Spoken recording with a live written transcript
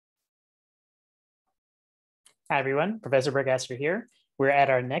Hi everyone, Professor Burgaster here. We're at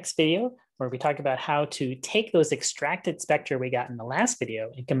our next video where we talk about how to take those extracted spectra we got in the last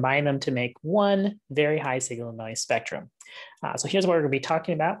video and combine them to make one very high signal noise spectrum. So here's what we're going to be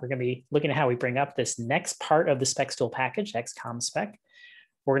talking about. We're going to be looking at how we bring up this next part of the SpeX tool package, xcombspec.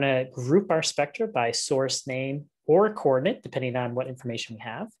 We're going to group our spectra by source name or coordinate, depending on what information we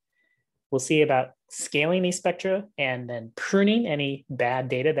have. We'll see about scaling these spectra and then pruning any bad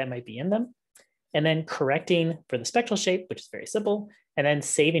data that might be in them, and then correcting for the spectral shape, which is very simple, and then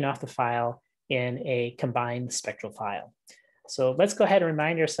saving off the file in a combined spectral file. So let's go ahead and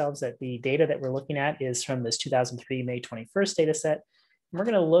remind ourselves that the data that we're looking at is from this 2003 May 21st data set. And we're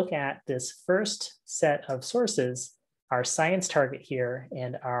going to look at this first set of sources, our science target here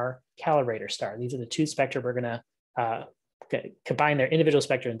and our calibrator star. These are the two spectra we're going to combine their individual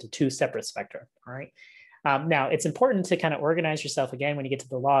spectra into two separate spectra, all right? Now, it's important to kind of organize yourself again when you get to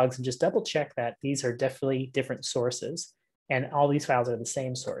the logs and just double check that these are definitely different sources and all these files are the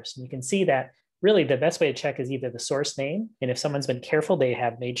same source. And you can see that really the best way to check is either the source name, and if someone's been careful, they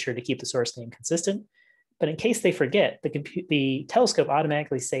have made sure to keep the source name consistent. But in case they forget, the telescope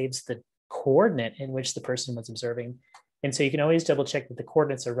automatically saves the coordinate in which the person was observing. And so you can always double check that the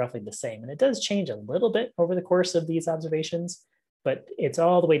coordinates are roughly the same. And it does change a little bit over the course of these observations, but it's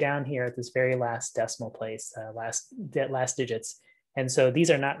all the way down here at this very last decimal place, last digits. And so these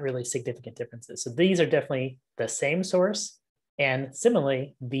are not really significant differences. So these are definitely the same source. And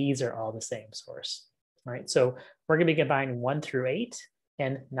similarly, these are all the same source, right? So we're gonna be combining 1 through 8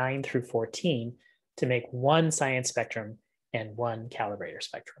 and 9 through 14 to make one science spectrum and one calibrator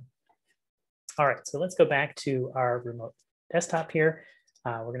spectrum. All right, so let's go back to our remote desktop here.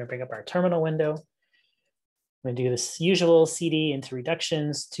 We're gonna bring up our terminal window. I'm going to do this usual CD into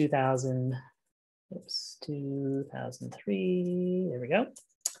reductions, 2003, there we go.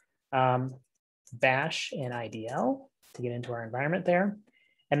 Bash and IDL to get into our environment there.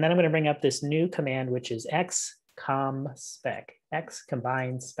 And then I'm going to bring up this new command, which is xcombspec, X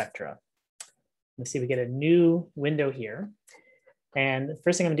combined spectra. Let's see, we get a new window here. And the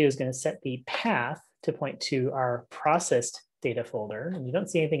first thing I'm going to do is going to set the path to point to our processed data folder. And you don't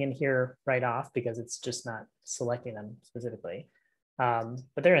see anything in here right off because it's just not selecting them specifically. But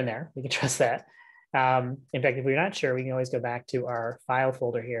they're in there, we can trust that. In fact, if we're not sure, we can always go back to our file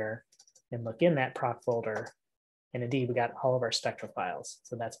folder here and look in that proc folder. And indeed, we got all of our spectral files.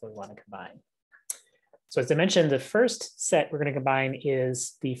 So that's what we want to combine. So as I mentioned, the first set we're going to combine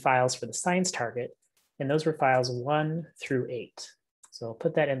is the files for the science target. And those were files 1 through 8. So I'll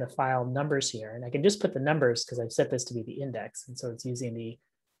put that in the file numbers here, and I can just put the numbers because I've set this to be the index. And so it's using the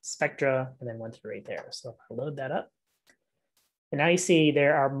spectra and then 1 through 8 there. So if I load that up, and now you see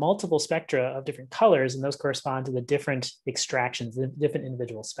there are multiple spectra of different colors, and those correspond to the different extractions, the different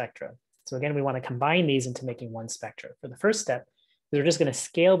individual spectra. So again, we want to combine these into making one spectra. For the first step, we're just going to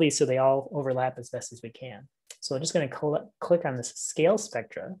scale these so they all overlap as best as we can. So I'm just going to click on this scale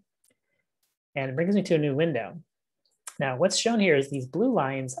spectra, and it brings me to a new window. Now, what's shown here is these blue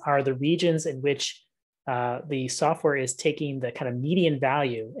lines are the regions in which the software is taking the kind of median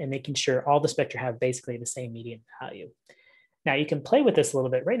value and making sure all the spectra have basically the same median value. Now, you can play with this a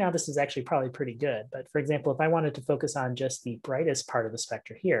little bit. Right now, this is actually probably pretty good. But for example, if I wanted to focus on just the brightest part of the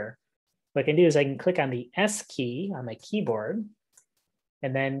spectra here, what I can do is I can click on the S key on my keyboard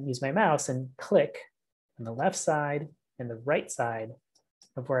and then use my mouse and click on the left side and the right side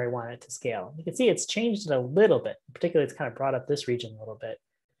of where I want it to scale. You can see it's changed it a little bit. Particularly, it's kind of brought up this region a little bit.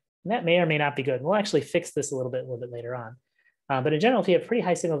 And that may or may not be good. We'll actually fix this a little bit later on. But in general, if you have pretty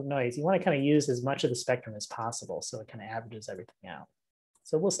high signal to noise, you want to kind of use as much of the spectrum as possible so it kind of averages everything out.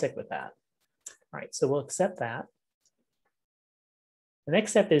 So we'll stick with that. All right, so we'll accept that. The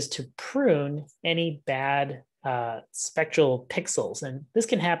next step is to prune any bad spectral pixels. And this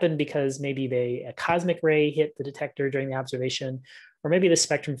can happen because maybe a cosmic ray hit the detector during the observation, or maybe the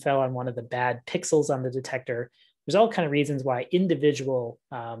spectrum fell on one of the bad pixels on the detector. There's all kind of reasons why individual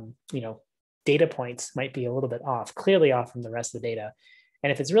data points might be a little bit off, clearly off from the rest of the data.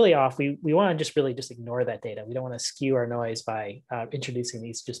 And if it's really off, we want to really just ignore that data. We don't want to skew our noise by introducing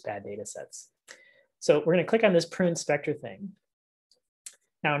these just bad data sets. So we're going to click on this prune spectra thing.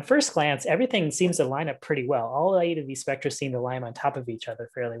 Now, in first glance, everything seems to line up pretty well. All 8 of these spectra seem to line on top of each other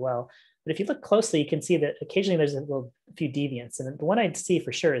fairly well. But if you look closely, you can see that occasionally there's a few deviants. And the one I'd see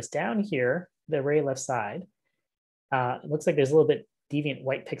for sure is down here, the very left side. It looks like there's a little bit deviant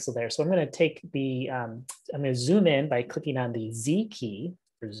white pixel there. So I'm going to take the, I'm going to zoom in by clicking on the Z key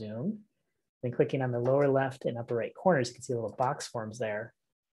for zoom, then clicking on the lower left and upper right corners. You can see a little box forms there.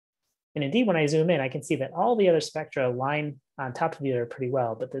 And indeed, when I zoom in, I can see that all the other spectra line on top of each other pretty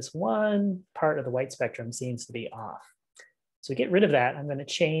well, but this one part of the white spectrum seems to be off. So to get rid of that, I'm going to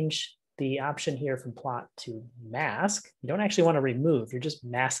change the option here from plot to mask. You don't actually want to remove, you're just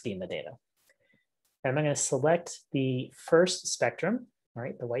masking the data. And I'm going to select the first spectrum, all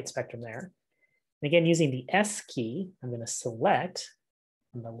right, the white spectrum there. And again, using the S key, I'm going to select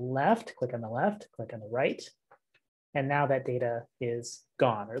on the left, click on the left, click on the right. And now that data is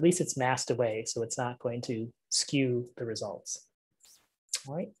gone, or at least it's masked away, so it's not going to skew the results.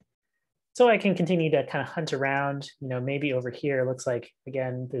 All right. So I can continue to kind of hunt around, maybe over here, it looks like,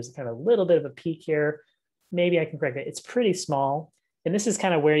 again, there's kind of a little bit of a peak here. Maybe I can correct it. It's pretty small. And this is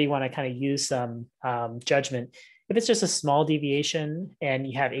kind of where you want to kind of use some judgment. If it's just a small deviation and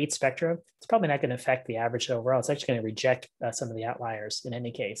you have 8 spectra, it's probably not going to affect the average overall. It's actually going to reject some of the outliers in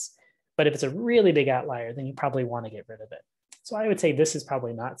any case. But if it's a really big outlier, then you probably want to get rid of it. So I would say this is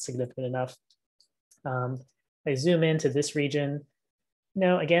probably not significant enough. I zoom into this region.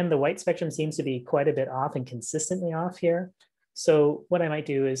 Again, the white spectrum seems to be quite a bit off and consistently off here. So what I might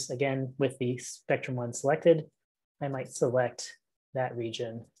do is, again, with the spectrum 1 selected, I might select that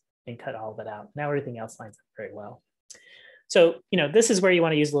region and cut all of it out. Now everything else lines up very well. So, this is where you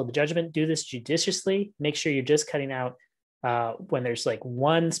want to use a little bit of judgment. Do this judiciously. Make sure you're just cutting out when there's like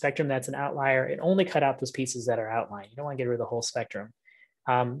one spectrum that's an outlier, and only cut out those pieces that are outlined. You don't want to get rid of the whole spectrum.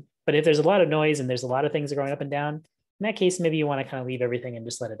 But if there's a lot of noise and there's a lot of things that are going up and down, in that case, maybe you want to kind of leave everything and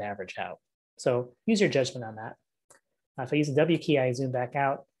just let it average out. So use your judgment on that. If I use the W key, I zoom back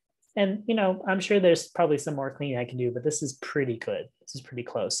out. And I'm sure there's probably some more cleaning I can do, but this is pretty good. This is pretty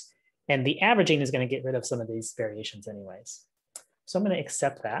close. And the averaging is going to get rid of some of these variations anyways. So I'm going to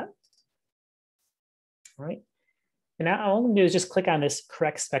accept that. All right. And now all I'm going to do is just click on this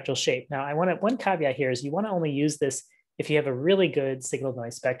correct spectral shape. Now one caveat here is you want to only use this if you have a really good signal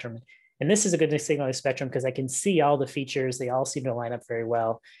noise spectrum. And this is a good signal noise spectrum because I can see all the features. They all seem to line up very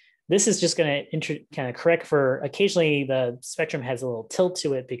well. This is just going to kind of correct for occasionally the spectrum has a little tilt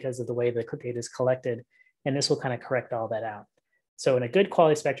to it because of the way the data is collected. And this will kind of correct all that out. So in a good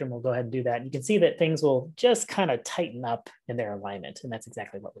quality spectrum, we'll go ahead and do that. And you can see that things will just kind of tighten up in their alignment. And that's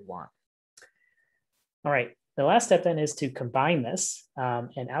exactly what we want. All right. The last step then is to combine this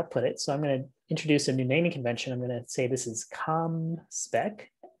and output it. So I'm going to introduce a new naming convention. I'm going to say this is COMBSpec,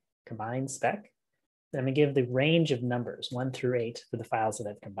 combine spec. I'm going to give the range of numbers 1 through 8 for the files that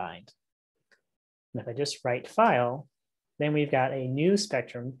I've combined. And if I just write file, then we've got a new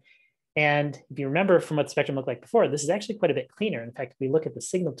spectrum. And if you remember from what the spectrum looked like before, this is actually quite a bit cleaner. In fact, if we look at the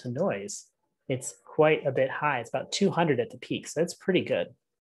signal to noise, it's quite a bit high. It's about 200 at the peak. So that's pretty good.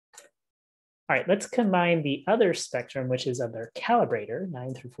 All right, let's combine the other spectrum, which is of their calibrator,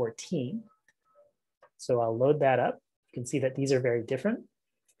 9 through 14. So I'll load that up. You can see that these are very different.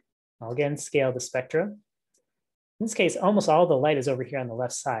 I'll again scale the spectra. In this case, almost all the light is over here on the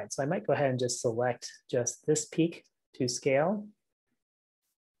left side. So I might go ahead and just select just this peak to scale.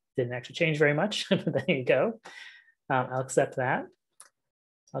 Didn't actually change very much, but there you go. I'll accept that.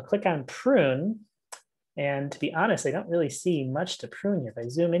 I'll click on prune. And to be honest, I don't really see much to prune here. If I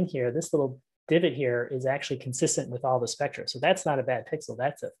zoom in here, this little divot here is actually consistent with all the spectra. So that's not a bad pixel.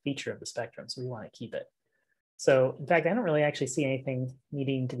 That's a feature of the spectrum. So we want to keep it. So in fact, I don't really actually see anything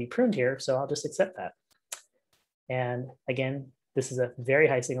needing to be pruned here. So I'll just accept that. And again, this is a very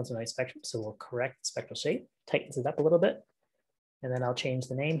high signal to noise spectrum. So we'll correct the spectral shape, tightens it up a little bit. And then I'll change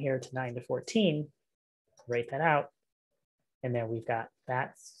the name here to 9 to 14, write that out. And then we've got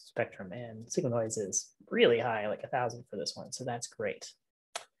that spectrum, and signal noise is really high, like 1,000 for this one. So that's great.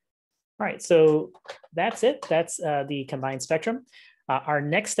 All right, so that's it. That's the combined spectrum. Our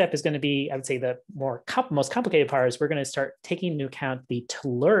next step is going to be, I would say, the most complicated part is we're going to start taking into account the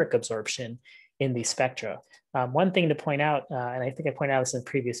telluric absorption in the spectra. One thing to point out, and I think I pointed out this in a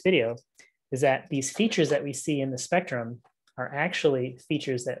previous video, is that these features that we see in the spectrum are actually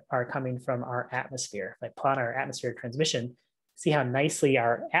features that are coming from our atmosphere. If I plot our atmospheric transmission, see how nicely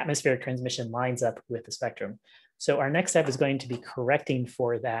our atmospheric transmission lines up with the spectrum. So our next step is going to be correcting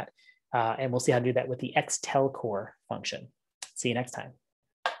for that, and we'll see how to do that with the xtelcore function. See you next time.